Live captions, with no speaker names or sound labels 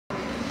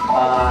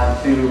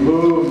to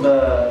move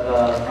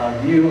the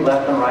view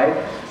left and right.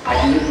 I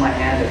can use my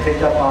hand to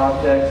pick up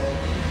objects.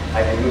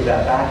 I can move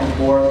that back and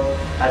forth.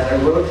 As I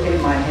rotate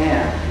my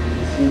hand, you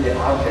can see the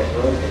object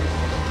rotate.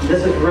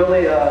 This is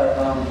really,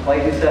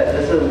 like you said,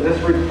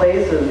 this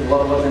replaces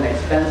what was an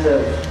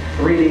expensive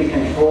 3D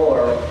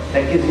controller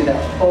that gives you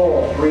that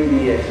full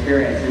 3D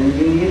experience. And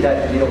you need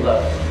that to be able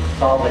to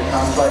solve the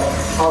complex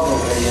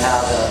puzzles that you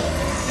have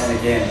in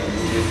the game.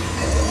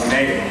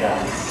 Amazing.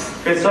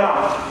 Yeah. Good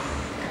stuff.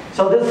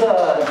 So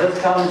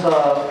this comes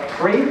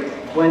free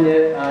when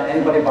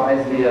anybody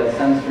buys the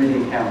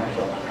Senz3D camera.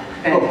 So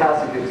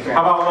fantastic experience.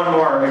 How about one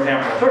more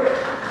example? Sure.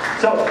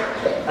 So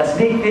a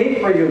sneak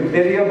peek for you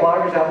video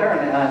bloggers out there,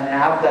 an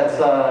app that's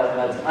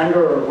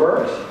under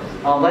works.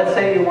 Let's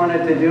say you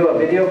wanted to do a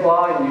video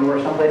blog and you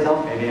were someplace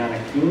else, maybe on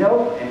a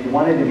keynote, and you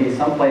wanted to be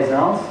someplace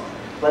else.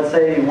 Let's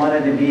say you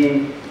wanted to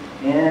be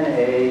in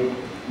a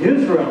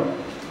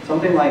newsroom,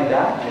 something like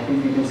that. I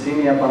think you can see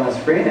me up on the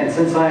screen. And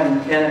since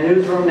I'm in a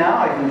newsroom now,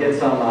 I can get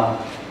some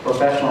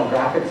professional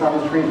graphics on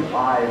the screen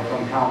live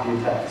from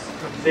Computex.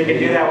 So you can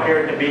do that when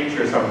you're at the beach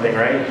or something,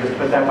 right? Just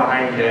put that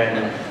behind you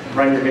and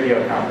run your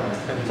video conference.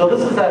 So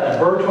this is that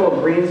virtual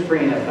green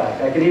screen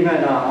effect. I could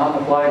even, on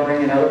the fly,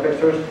 bring in other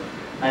pictures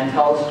and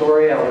tell a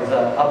story. I was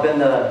up in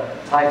the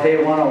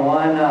Taipei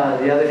 101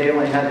 the other day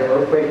when we had the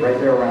earthquake right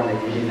there around the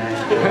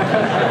 89th floor.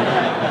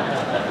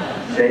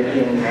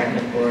 Shaking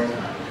back and forth.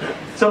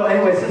 So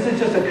anyways, this is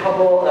just a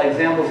couple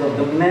examples of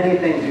the many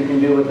things you can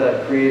do with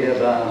the Creative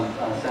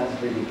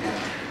Senz3D camera.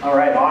 All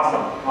right,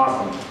 awesome,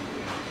 awesome.